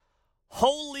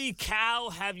Holy cow,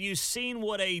 have you seen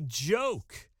what a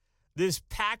joke this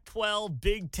Pac-12,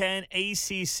 Big Ten,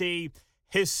 ACC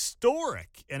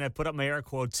historic, and I put up my air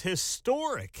quotes,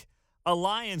 historic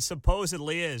alliance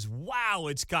supposedly is. Wow,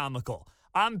 it's comical.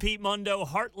 I'm Pete Mundo.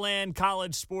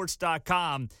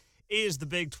 HeartlandCollegeSports.com is the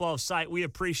Big 12 site. We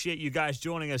appreciate you guys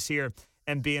joining us here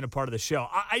and being a part of the show.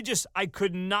 I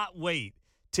could not wait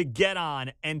to get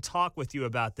on and talk with you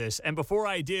about this. And before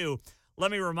I do, let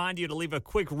me remind you to leave a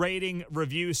quick rating,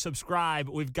 review, subscribe.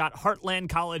 We've got Heartland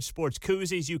College Sports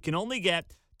koozies you can only get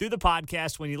through the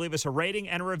podcast when you leave us a rating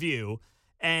and a review.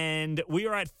 And we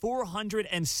are at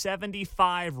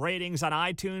 475 ratings on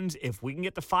iTunes. If we can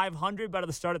get to 500 by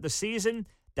the start of the season,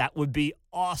 that would be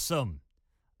awesome.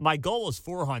 My goal is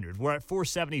 400. We're at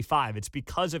 475. It's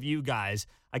because of you guys.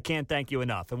 I can't thank you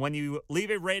enough. And when you leave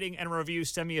a rating and a review,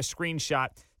 send me a screenshot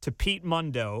to Pete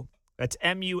Mundo. That's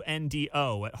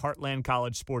MUNDO at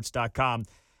HeartlandCollegeSports.com.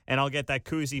 And I'll get that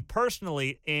koozie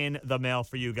personally in the mail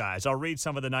for you guys. I'll read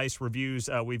some of the nice reviews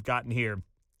we've gotten here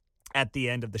at the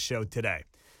end of the show today.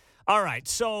 All right,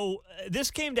 so this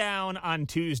came down on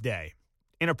Tuesday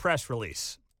in a press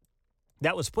release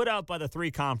that was put out by the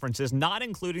three conferences, not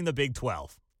including the Big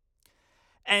 12.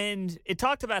 And it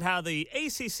talked about how the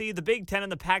ACC, the Big 10,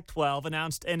 and the Pac-12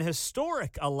 announced an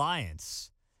historic alliance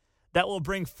that will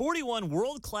bring 41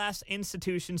 world-class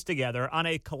institutions together on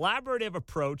a collaborative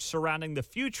approach surrounding the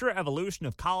future evolution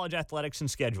of college athletics and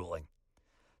scheduling.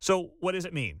 So what does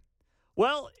it mean?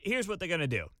 Well, here's what they're going to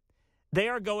do. They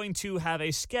are going to have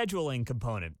a scheduling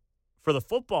component for the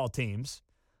football teams.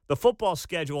 The Football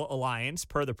Schedule Alliance,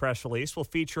 per the press release, will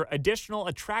feature additional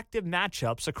attractive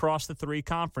matchups across the three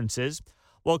conferences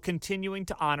while continuing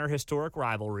to honor historic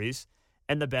rivalries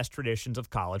and the best traditions of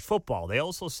college football. They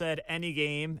also said any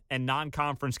game and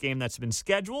non-conference game that's been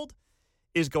scheduled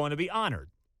is going to be honored.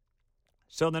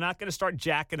 So they're not going to start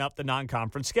jacking up the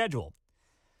non-conference schedule.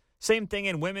 Same thing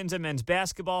in women's and men's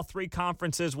basketball. Three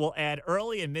conferences will add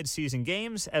early and mid-season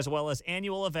games as well as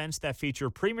annual events that feature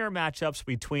premier matchups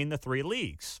between the three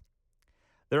leagues.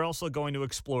 They're also going to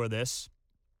explore this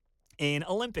in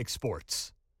Olympic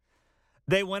sports.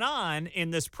 They went on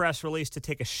in this press release to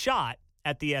take a shot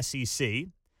at the SEC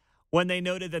when they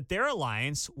noted that their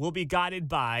alliance will be guided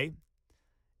by,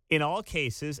 in all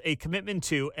cases, a commitment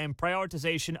to and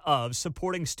prioritization of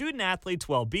supporting student-athletes'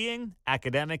 well-being,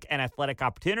 academic and athletic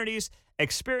opportunities,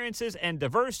 experiences, and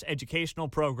diverse educational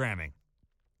programming.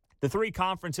 The three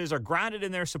conferences are grounded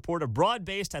in their support of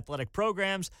broad-based athletic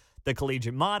programs, the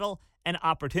collegiate model, and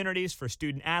opportunities for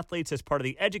student-athletes as part of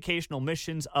the educational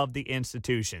missions of the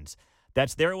institutions.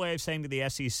 That's their way of saying to the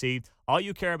SEC, all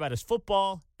you care about is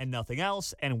football and nothing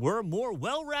else, and we're more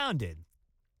well-rounded.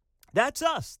 That's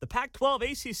us, the Pac-12,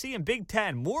 ACC, and Big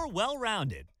Ten, more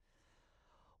well-rounded.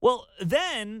 Well,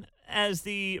 then, as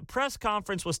the press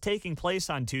conference was taking place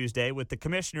on Tuesday with the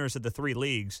commissioners of the three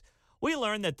leagues, we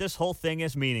learned that this whole thing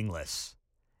is meaningless.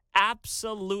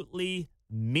 Absolutely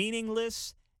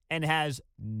meaningless and has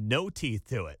no teeth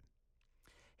to it.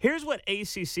 Here's what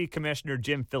ACC Commissioner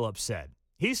Jim Phillips said.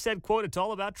 He said, quote, it's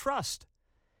all about trust.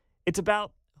 It's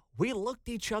about we looked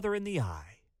each other in the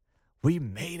eye. We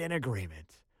made an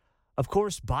agreement. Of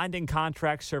course, binding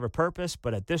contracts serve a purpose,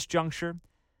 but at this juncture,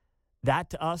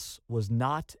 that to us was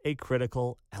not a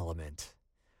critical element.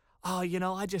 Oh, we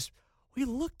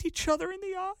looked each other in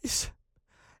the eyes,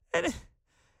 and it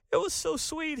was so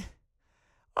sweet.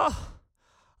 Oh,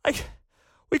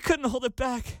 we couldn't hold it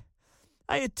back.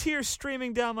 I had tears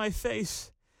streaming down my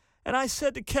face, and I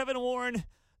said to Kevin Warren,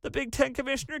 the Big Ten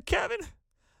commissioner, Kevin,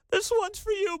 this one's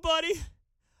for you, buddy.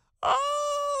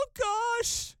 Oh,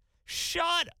 gosh.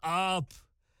 Shut up.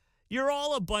 You're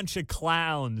all a bunch of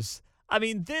clowns. I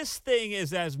mean, this thing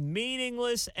is as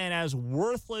meaningless and as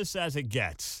worthless as it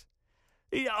gets.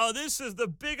 This is the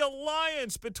big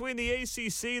alliance between the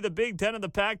ACC, the Big Ten, and the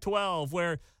Pac-12,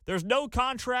 where there's no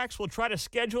contracts. We'll try to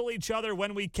schedule each other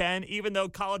when we can, even though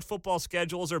college football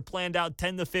schedules are planned out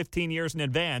 10 to 15 years in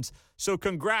advance. So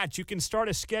congrats. You can start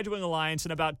a scheduling alliance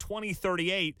in about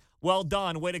 2038. Well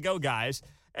done. Way to go, guys.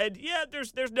 And, yeah,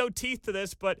 there's no teeth to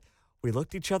this, but we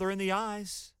looked each other in the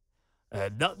eyes.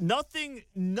 Nothing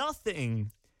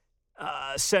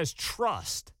says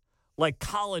trust like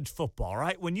college football,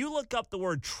 right? When you look up the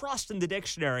word trust in the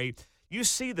dictionary, you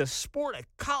see the sport of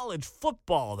college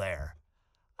football there.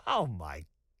 Oh, my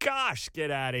gosh, get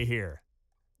out of here.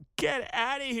 Get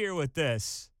out of here with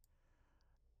this.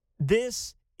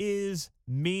 This is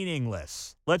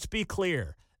meaningless. Let's be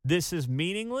clear. This is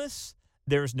meaningless.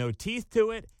 There's no teeth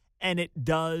to it, and it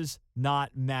does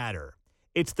not matter.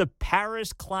 It's the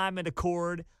Paris Climate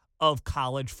Accord of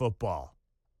college football.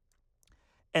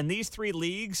 And these three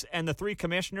leagues and the three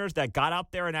commissioners that got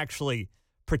up there and actually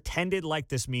pretended like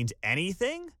this means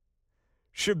anything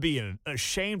should be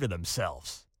ashamed of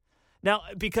themselves. Now,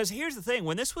 because here's the thing.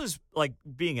 When this was like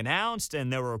being announced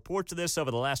and there were reports of this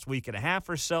over the last week and a half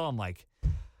or so, I'm like,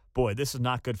 boy, this is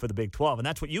not good for the Big 12. And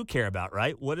that's what you care about,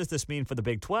 right? What does this mean for the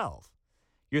Big 12?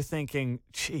 You're thinking,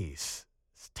 geez,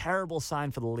 it's a terrible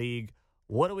sign for the league.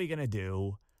 What are we going to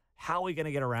do? How are we going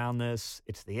to get around this?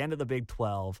 It's the end of the Big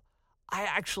 12. I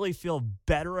actually feel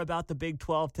better about the Big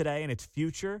 12 today and its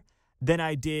future than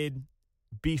I did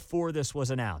before this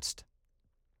was announced.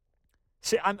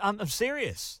 See, I'm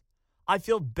serious. I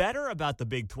feel better about the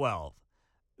Big 12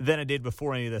 than I did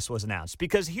before any of this was announced.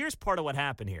 Because here's part of what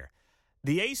happened here.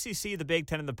 The ACC, the Big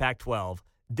 10, and the Pac-12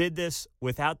 did this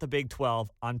without the Big 12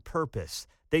 on purpose.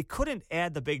 They couldn't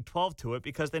add the Big 12 to it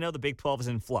because they know the Big 12 is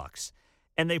in flux.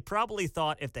 And they probably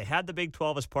thought if they had the Big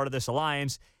 12 as part of this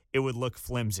alliance, it would look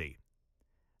flimsy.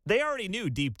 They already knew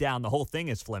deep down the whole thing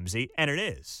is flimsy, and it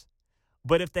is.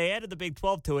 But if they added the Big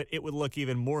 12 to it, it would look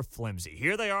even more flimsy.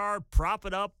 Here they are, prop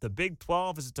it up, the Big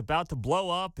 12 as it's about to blow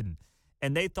up,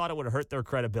 and they thought it would hurt their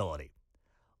credibility.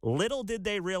 Little did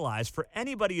they realize, for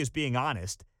anybody who's being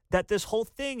honest, that this whole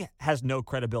thing has no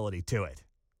credibility to it.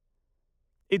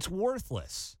 It's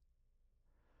worthless.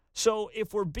 So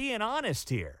if we're being honest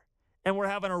here, and we're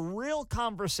having a real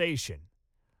conversation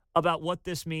about what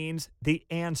this means, the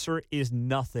answer is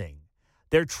nothing.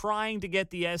 They're trying to get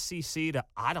the SEC to,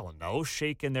 I don't know,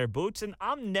 shake in their boots, and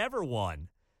I'm never one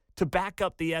to back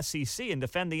up the SEC and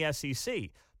defend the SEC.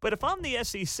 But if I'm the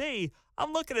SEC,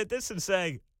 I'm looking at this and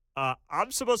saying,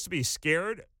 I'm supposed to be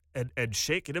scared and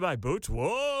shaking in my boots?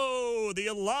 Whoa, the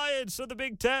alliance of the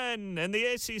Big Ten and the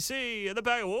ACC and the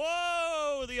back.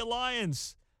 Whoa, the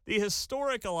alliance, the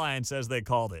historic alliance, as they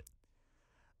called it.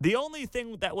 The only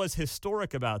thing that was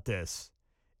historic about this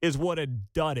is what a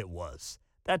dud it was.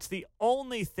 That's the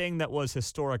only thing that was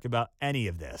historic about any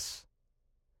of this.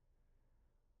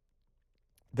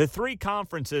 The three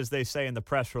conferences, they say in the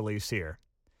press release here,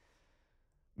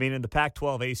 meaning the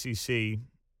Pac-12, ACC,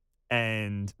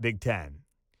 and Big Ten,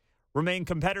 remain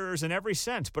competitors in every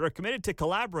sense, but are committed to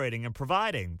collaborating and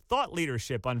providing thought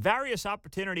leadership on various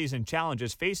opportunities and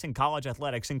challenges facing college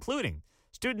athletics, including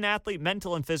student-athlete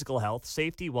mental and physical health,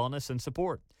 safety, wellness, and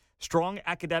support, strong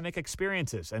academic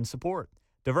experiences and support,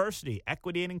 diversity,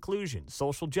 equity, and inclusion,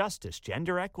 social justice,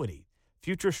 gender equity,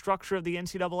 future structure of the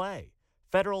NCAA,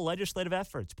 federal legislative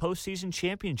efforts, postseason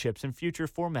championships, and future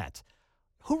formats.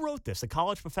 Who wrote this? A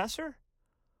college professor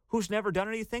who's never done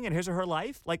anything in his or her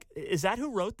life? Like, is that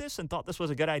who wrote this and thought this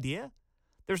was a good idea?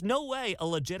 There's no way a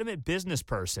legitimate business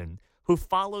person who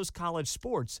follows college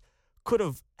sports could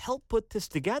have helped put this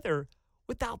together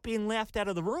without being laughed out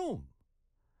of the room.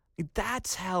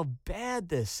 That's how bad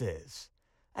this is.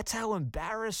 That's how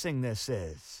embarrassing this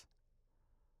is.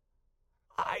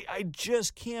 I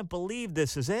just can't believe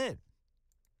this is it.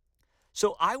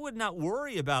 So I would not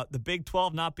worry about the Big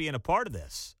 12 not being a part of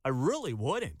this. I really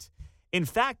wouldn't. In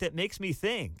fact, it makes me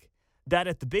think that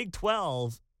if the Big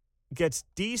 12 gets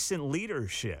decent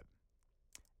leadership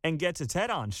and gets its head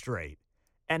on straight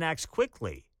and acts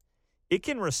quickly, it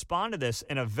can respond to this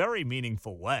in a very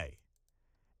meaningful way.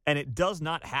 And it does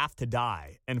not have to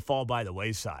die and fall by the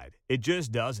wayside. It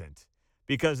just doesn't.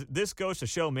 Because this goes to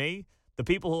show me the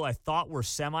people who I thought were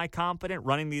semi-competent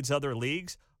running these other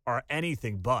leagues are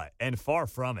anything but, and far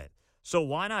from it. So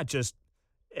why not just,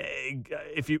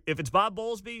 if it's Bob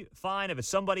Bowlesby, fine. If it's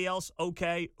somebody else,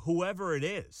 okay. Whoever it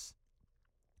is,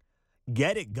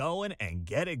 get it going and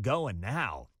get it going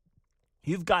now.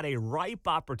 You've got a ripe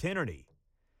opportunity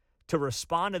to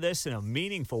respond to this in a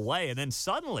meaningful way. And then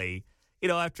suddenly,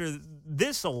 after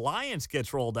this alliance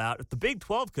gets rolled out, if the Big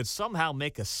 12 could somehow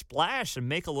make a splash and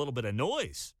make a little bit of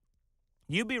noise,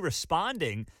 you'd be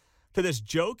responding to this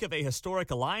joke of a historic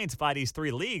alliance by these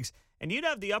three leagues, and you'd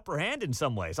have the upper hand in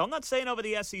some ways. I'm not saying over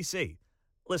the SEC.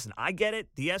 Listen, I get it.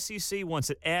 The SEC, once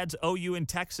it adds OU in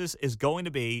Texas, is going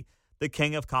to be the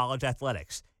king of college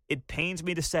athletics. It pains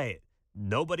me to say it.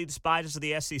 Nobody despises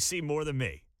the SEC more than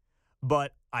me.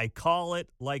 But I call it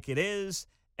like it is,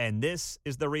 and this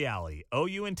is the reality.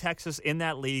 OU in Texas in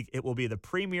that league, it will be the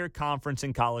premier conference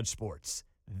in college sports.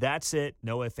 That's it.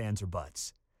 No ifs, ands, or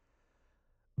buts.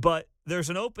 But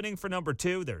there's an opening for number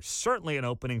 2. There's certainly an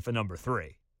opening for number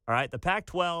 3. All right, the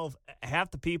Pac-12, half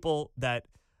the people that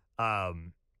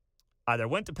either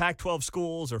went to Pac-12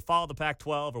 schools or follow the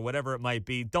Pac-12 or whatever it might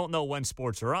be don't know when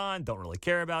sports are on, don't really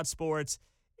care about sports.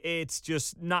 It's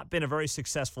just not been a very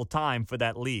successful time for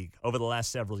that league over the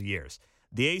last several years.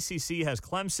 The ACC has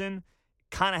Clemson,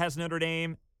 kind of has Notre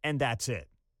Dame, and that's it.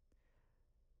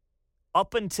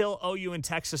 Up until OU and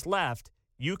Texas left,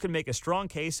 you can make a strong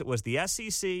case it was the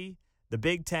SEC, the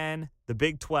Big Ten, the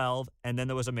Big 12, and then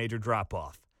there was a major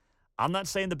drop-off. I'm not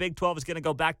saying the Big 12 is going to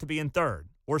go back to being third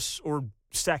or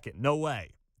second. No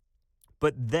way.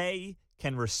 But they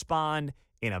can respond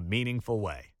in a meaningful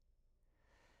way.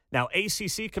 Now,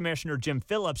 ACC Commissioner Jim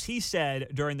Phillips, he said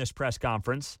during this press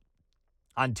conference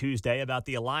on Tuesday about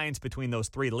the alliance between those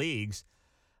three leagues,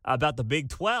 about the Big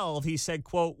 12, he said,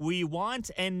 quote, "We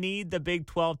want and need the Big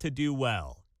 12 to do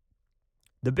well.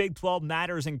 The Big 12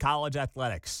 matters in college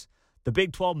athletics. The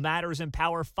Big 12 matters in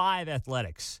Power 5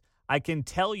 athletics. I can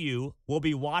tell you we'll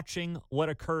be watching what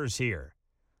occurs here."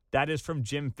 That is from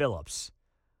Jim Phillips.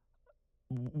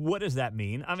 What does that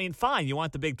mean? I mean, fine, you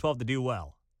want the Big 12 to do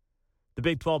well. The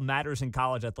Big 12 matters in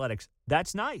college athletics.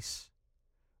 That's nice.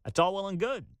 That's all well and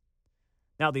good.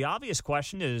 Now, the obvious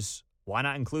question is, why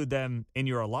not include them in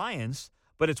your alliance?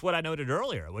 But it's what I noted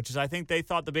earlier, which is I think they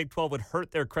thought the Big 12 would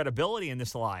hurt their credibility in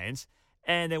this alliance,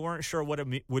 and they weren't sure what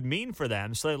it would mean for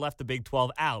them, so they left the Big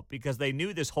 12 out because they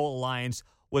knew this whole alliance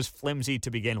was flimsy to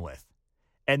begin with.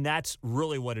 And that's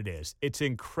really what it is. It's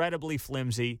incredibly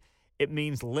flimsy. It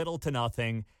means little to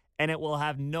nothing, and it will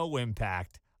have no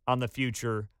impact on the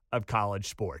future of college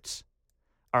sports.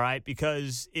 All right?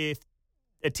 Because if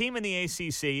a team in the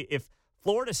ACC, if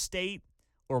Florida State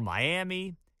or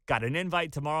Miami got an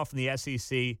invite tomorrow from the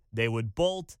SEC, they would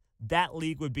bolt, that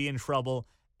league would be in trouble,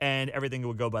 and everything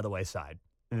would go by the wayside.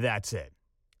 That's it.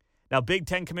 Now, Big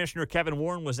Ten Commissioner Kevin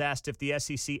Warren was asked if the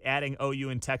SEC adding OU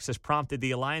and Texas prompted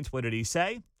the alliance. What did he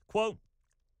say? Quote,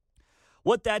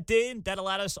 "What that did, that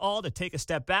allowed us all to take a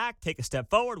step back, take a step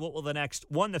forward. What will the next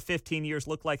 1 to 15 years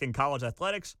look like in college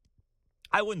athletics?"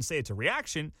 I wouldn't say it's a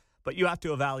reaction, but you have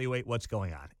to evaluate what's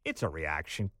going on. It's a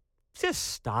reaction. Just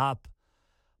stop.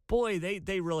 Boy,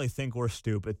 they really think we're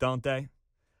stupid, don't they?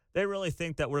 They really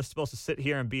think that we're supposed to sit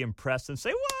here and be impressed and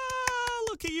say, "Wow,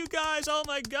 look at you guys. Oh,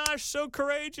 my gosh, so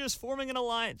courageous, forming an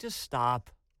alliance." Just stop.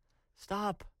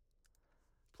 Stop.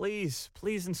 Please,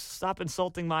 and stop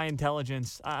insulting my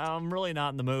intelligence. I'm really not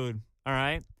in the mood, all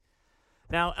right?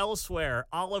 Now, elsewhere,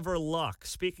 Oliver Luck,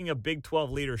 speaking of Big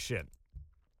 12 leadership,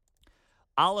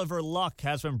 Oliver Luck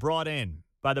has been brought in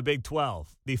by the Big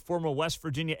 12. The former West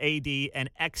Virginia AD and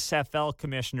XFL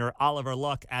Commissioner Oliver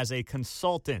Luck as a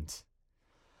consultant.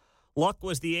 Luck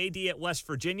was the AD at West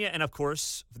Virginia and, of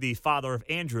course, the father of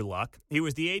Andrew Luck. He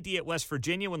was the AD at West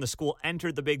Virginia when the school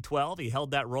entered the Big 12. He held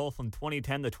that role from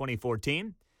 2010 to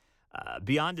 2014.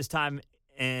 Beyond his time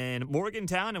in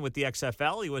Morgantown and with the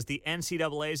XFL, he was the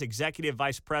NCAA's Executive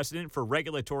Vice President for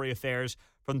Regulatory Affairs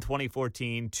from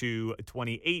 2014 to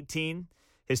 2018.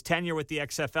 His tenure with the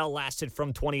XFL lasted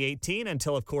from 2018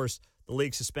 until, of course, the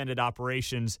league suspended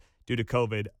operations due to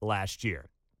COVID last year.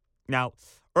 Now,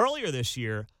 earlier this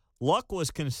year, Luck was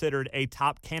considered a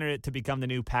top candidate to become the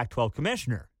new Pac-12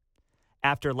 commissioner.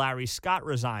 After Larry Scott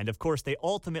resigned, of course, they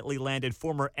ultimately landed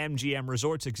former MGM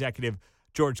Resorts executive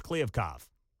George Kliavkoff.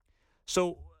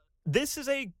 So this is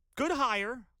a good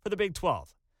hire for the Big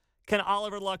 12. Can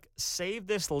Oliver Luck save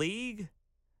this league?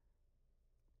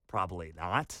 Probably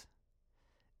not.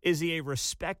 Is he a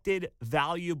respected,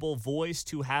 valuable voice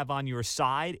to have on your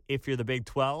side if you're the Big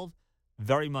 12?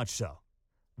 Very much so.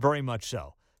 Very much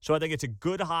so. So I think it's a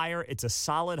good hire. It's a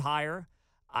solid hire.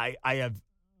 I have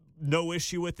no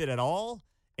issue with it at all.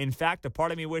 In fact, a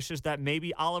part of me wishes that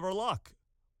maybe Oliver Luck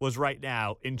was right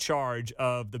now in charge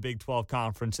of the Big 12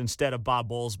 Conference instead of Bob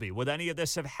Bowlesby. Would any of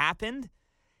this have happened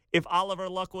if Oliver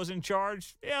Luck was in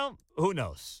charge? Who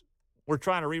knows? We're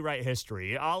trying to rewrite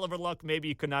history. Oliver Luck, maybe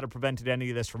you could not have prevented any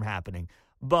of this from happening.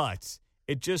 But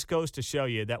it just goes to show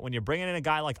you that when you're bringing in a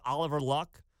guy like Oliver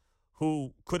Luck,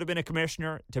 who could have been a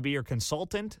commissioner, to be your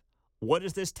consultant, what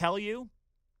does this tell you?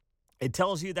 It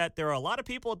tells you that there are a lot of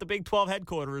people at the Big 12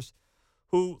 headquarters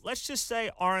who, let's just say,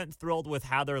 aren't thrilled with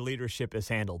how their leadership has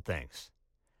handled things.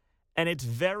 And it's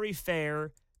very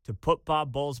fair to put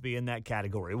Bob Bowlesby in that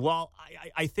category. Well,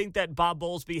 I think that Bob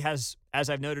Bowlesby has, as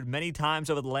I've noted many times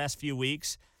over the last few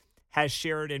weeks, has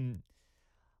shared an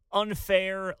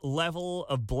unfair level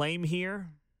of blame here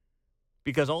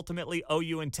because ultimately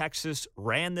OU and Texas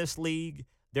ran this league.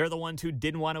 They're the ones who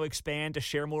didn't want to expand to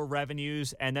share more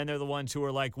revenues, and then they're the ones who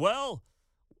are like, well,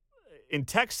 in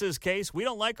Texas' case, we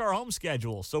don't like our home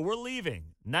schedule, so we're leaving,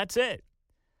 and that's it.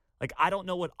 Like, I don't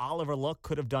know what Oliver Luck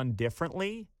could have done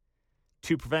differently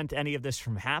to prevent any of this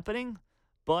from happening,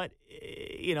 but,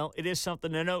 you know, it is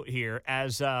something to note here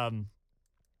as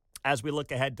we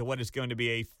look ahead to what is going to be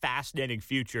a fascinating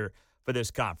future for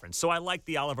this conference. So I like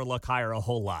the Oliver Luck hire a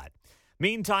whole lot.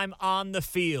 Meantime, on the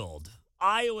field,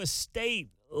 Iowa State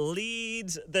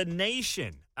leads the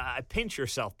nation. Pinch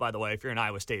yourself, by the way, if you're an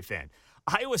Iowa State fan.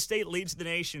 Iowa State leads the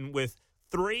nation with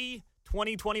 3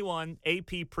 2021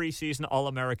 AP preseason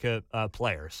All-America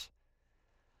players.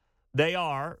 They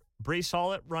are Breece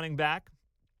Hall at running back,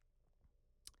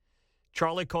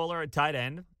 Charlie Kolar at tight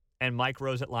end, and Mike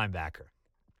Rose at linebacker.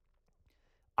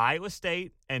 Iowa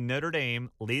State and Notre Dame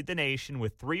lead the nation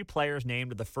with 3 players named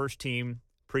to the first-team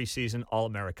preseason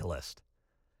All-America list.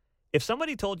 If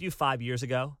somebody told you 5 years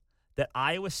ago that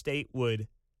Iowa State would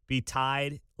be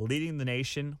tied leading the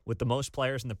nation with the most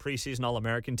players in the preseason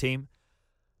All-American team,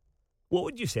 what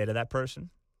would you say to that person?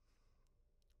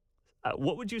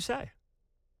 What would you say?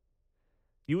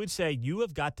 You would say, you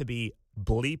have got to be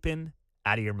bleeping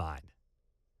out of your mind.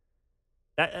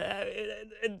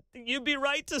 You'd be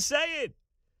right to say it.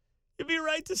 You'd be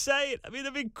right to say it. I mean,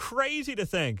 it'd be crazy to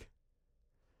think.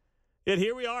 Yet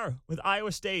here we are with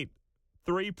Iowa State,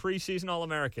 3 preseason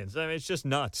All-Americans. I mean, it's just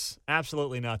nuts.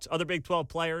 Absolutely nuts. Other Big 12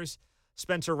 players,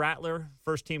 Spencer Rattler,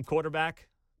 first-team quarterback,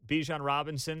 Bijan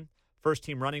Robinson,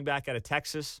 first-team running back out of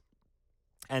Texas,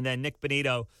 and then Nick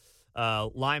Benito,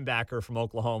 linebacker from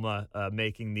Oklahoma,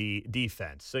 making the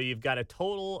defense. So you've got a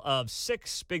total of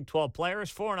 6 Big 12 players,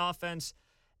 4 on offense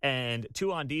and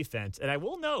 2 on defense. And I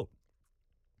will note,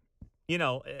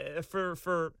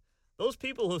 for those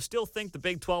people who still think the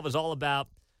Big 12 is all about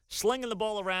slinging the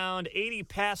ball around, 80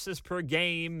 passes per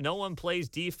game, no one plays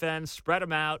defense, spread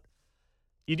them out,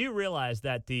 you do realize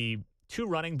that the 2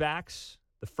 running backs,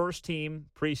 the first-team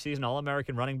preseason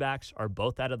All-American running backs, are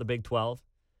both out of the Big 12.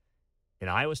 In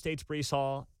Iowa State's Breece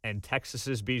Hall and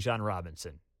Texas's Bijan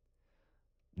Robinson.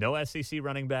 No SEC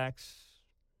running backs,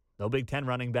 no Big Ten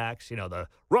running backs. The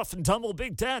rough and tumble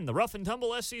Big Ten, the rough and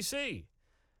tumble SEC.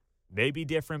 May be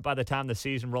different by the time the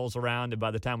season rolls around and by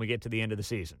the time we get to the end of the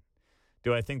season.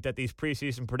 Do I think that these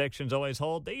preseason predictions always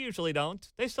hold? They usually don't.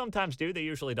 They sometimes do. They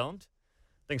usually don't.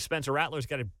 I think Spencer Rattler's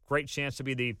got a great chance to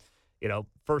be the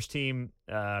first-team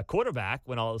quarterback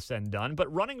when all is said and done.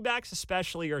 But running backs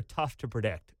especially are tough to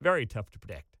predict, very tough to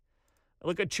predict.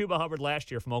 Look at Chuba Hubbard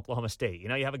last year from Oklahoma State. You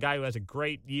have a guy who has a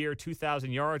great year,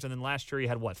 2,000 yards, and then last year he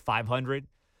had, 500?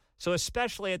 So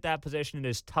especially at that position, it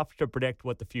is tough to predict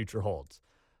what the future holds.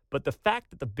 But the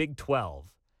fact that the Big 12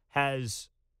 has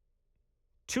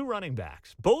 2 running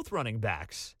backs, both running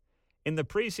backs, in the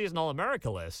preseason All-America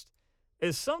list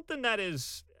is something that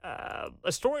is a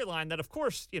storyline that, of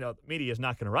course, the media is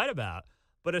not going to write about,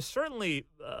 but it's certainly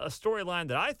a storyline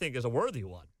that I think is a worthy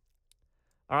one.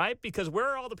 All right? Because where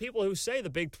are all the people who say the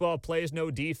Big 12 plays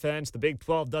no defense, the Big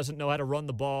 12 doesn't know how to run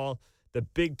the ball, the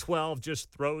Big 12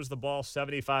 just throws the ball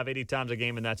 75, 80 times a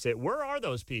game and that's it? Where are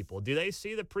those people? Do they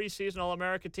see the preseason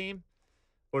All-America team,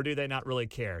 or do they not really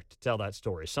care to tell that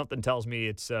story? Something tells me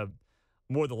it's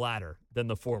more the latter than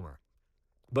the former.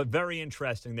 But very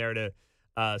interesting there to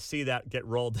see that get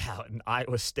rolled out, and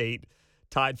Iowa State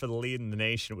tied for the lead in the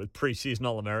nation with preseason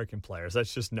All-American players.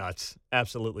 That's just nuts.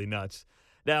 Absolutely nuts.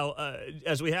 Now,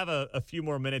 as we have a few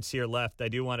more minutes here left, I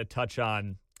do want to touch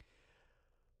on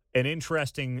an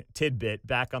interesting tidbit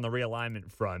back on the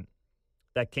realignment front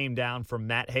that came down from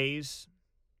Matt Hayes.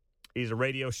 He's a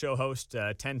radio show host,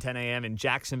 10:10 a.m. in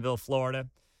Jacksonville, Florida.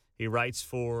 He writes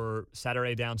for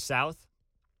Saturday Down South.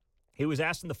 He was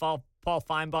asked in the Paul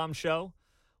Feinbaum show,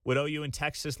 would OU and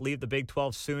Texas leave the Big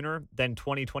 12 sooner than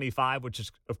 2025, which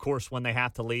is, of course, when they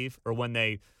have to leave or when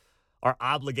they are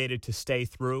obligated to stay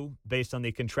through based on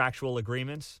the contractual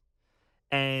agreements?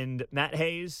 And Matt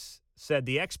Hayes said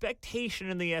the expectation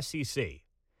in the SEC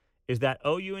is that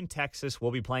OU and Texas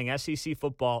will be playing SEC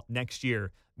football next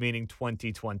year, meaning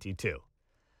 2022.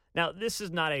 Now, this is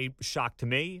not a shock to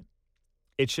me.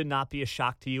 It should not be a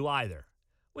shock to you either.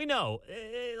 We know,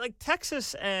 like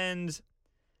Texas and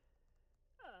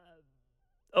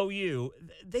OU,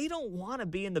 they don't want to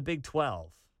be in the Big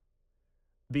 12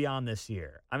 beyond this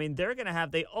year. I mean,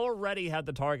 they already have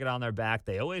the target on their back.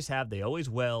 They always have, they always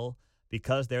will,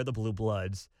 because they're the Blue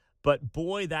Bloods. But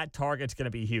boy, that target's going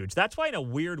to be huge. That's why, in a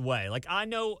weird way, like I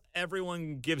know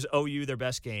everyone gives OU their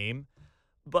best game,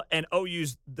 and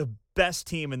OU's the best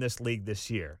team in this league this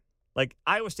year. Like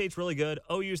Iowa State's really good.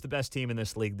 OU's the best team in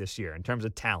this league this year in terms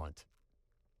of talent.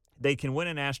 They can win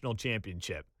a national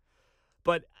championship.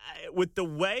 But with the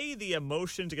way the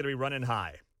emotions are going to be running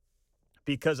high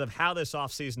because of how this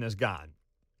offseason has gone,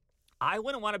 I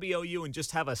wouldn't want to be OU and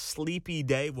just have a sleepy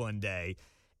day one day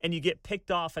and you get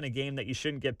picked off in a game that you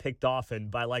shouldn't get picked off in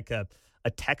by like a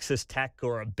Texas Tech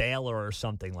or a Baylor or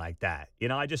something like that.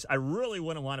 I really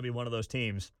wouldn't want to be one of those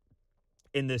teams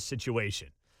in this situation.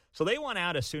 So they want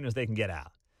out as soon as they can get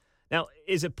out. Now,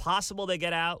 is it possible they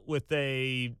get out with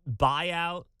a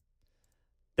buyout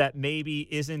that maybe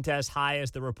isn't as high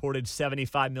as the reported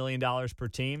 $75 million per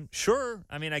team? Sure.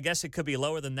 I mean, I guess it could be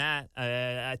lower than that.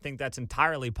 I think that's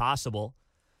entirely possible,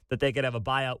 that they could have a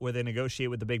buyout where they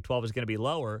negotiate with the Big 12 is going to be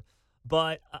lower.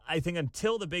 But I think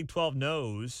until the Big 12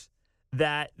 knows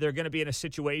that they're going to be in a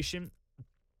situation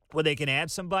where they can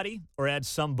add somebody or add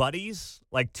some buddies,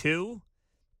 like 2,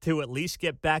 to at least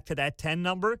get back to that 10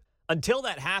 number, until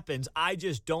that happens, I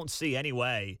just don't see any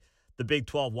way the Big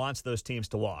 12 wants those teams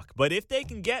to walk. But if they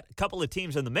can get a couple of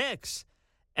teams in the mix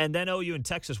and then OU and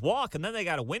Texas walk, and then they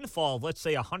got a windfall of, let's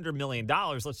say, $100 million,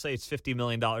 let's say it's $50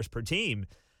 million per team,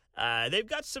 they've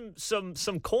got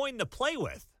some coin to play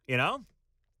with, you know?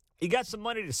 You got some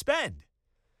money to spend.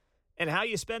 And how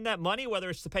you spend that money, whether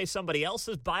it's to pay somebody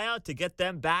else's buyout to get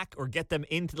them back or get them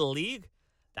into the league,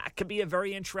 that could be a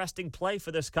very interesting play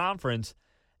for this conference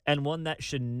and one that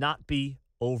should not be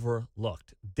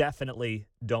overlooked. Definitely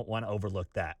don't want to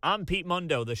overlook that. I'm Pete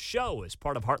Mundo. The show is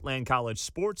part of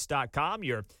HeartlandCollegeSports.com,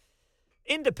 your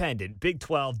independent Big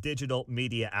 12 digital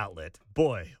media outlet.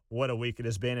 Boy, what a week it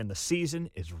has been, and the season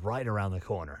is right around the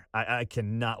corner. I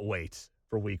cannot wait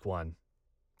for week 1.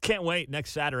 Can't wait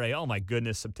next Saturday. Oh, my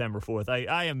goodness, September 4th.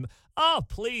 I am,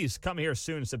 please come here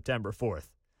soon, September 4th.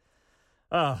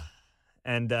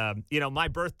 My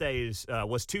birthday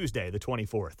was Tuesday, the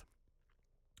 24th.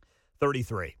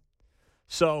 33.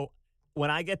 So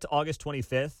when I get to August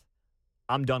 25th,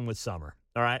 I'm done with summer.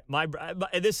 All right.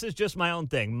 This is just my own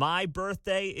thing. My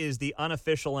birthday is the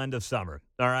unofficial end of summer.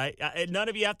 All right. None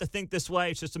of you have to think this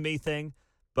way. It's just a me thing.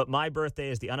 But my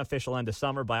birthday is the unofficial end of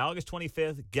summer. By August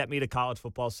 25th, get me to college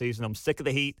football season. I'm sick of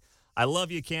the heat. I love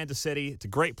you, Kansas City. It's a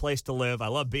great place to live. I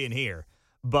love being here.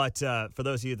 But for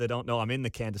those of you that don't know, I'm in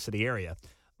the Kansas City area.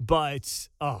 But,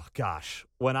 oh, gosh,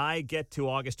 when I get to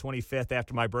August 25th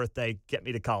after my birthday, get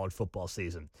me to college football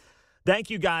season.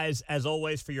 Thank you guys, as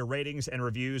always, for your ratings and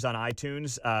reviews on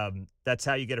iTunes. That's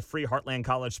how you get a free Heartland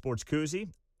College Sports Koozie.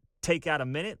 Take out a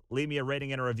minute, leave me a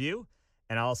rating and a review,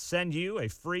 and I'll send you a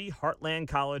free Heartland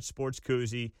College Sports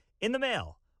Koozie in the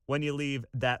mail when you leave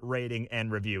that rating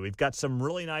and review. We've got some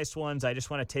really nice ones. I just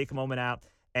want to take a moment out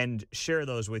and share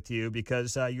those with you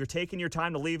because you're taking your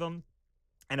time to leave them.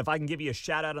 And if I can give you a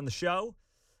shout-out on the show,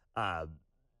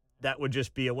 that would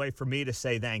just be a way for me to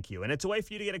say thank you. And it's a way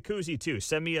for you to get a koozie, too.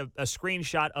 Send me a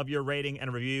screenshot of your rating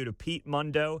and review to Pete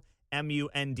Mundo,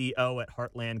 MUNDO, at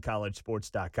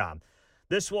HeartlandCollegeSports.com.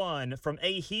 This one from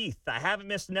A. Heath. I haven't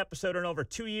missed an episode in over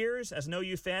 2 years. As an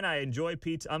OU fan, I enjoy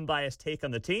Pete's unbiased take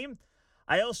on the team.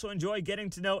 I also enjoy getting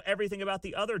to know everything about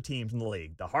the other teams in the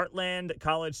league. The Heartland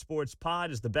College Sports Pod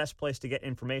is the best place to get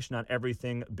information on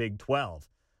everything Big 12.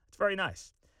 It's very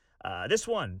nice. This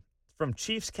one from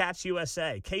Chiefs Cats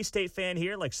USA. K-State fan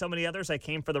here. Like so many others, I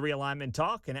came for the realignment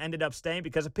talk and ended up staying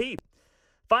because of Pete.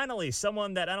 Finally,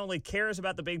 someone that not only cares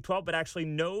about the Big 12, but actually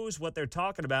knows what they're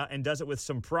talking about and does it with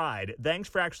some pride. Thanks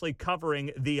for actually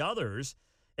covering the others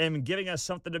and giving us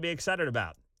something to be excited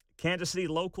about. Kansas City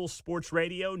local sports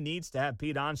radio needs to have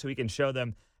Pete on so he can show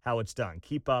them how it's done.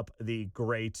 Keep up the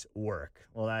great work.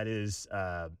 Well,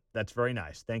 that's very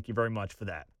nice. Thank you very much for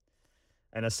that.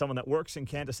 And as someone that works in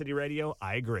Kansas City radio,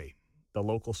 I agree. The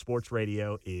local sports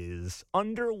radio is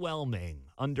underwhelming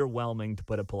to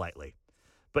put it politely.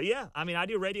 But yeah, I mean, I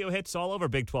do radio hits all over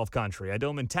Big 12 country. I do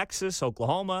them in Texas,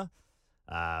 Oklahoma,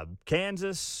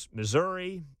 Kansas,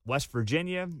 Missouri, West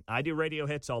Virginia. I do radio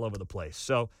hits all over the place.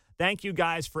 So thank you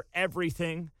guys for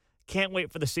everything. Can't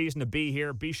wait for the season to be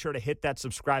here. Be sure to hit that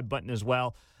subscribe button as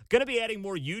well. Going to be adding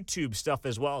more YouTube stuff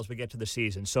as well as we get to the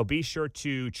season. So be sure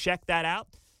to check that out.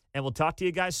 And we'll talk to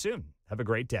you guys soon. Have a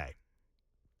great day.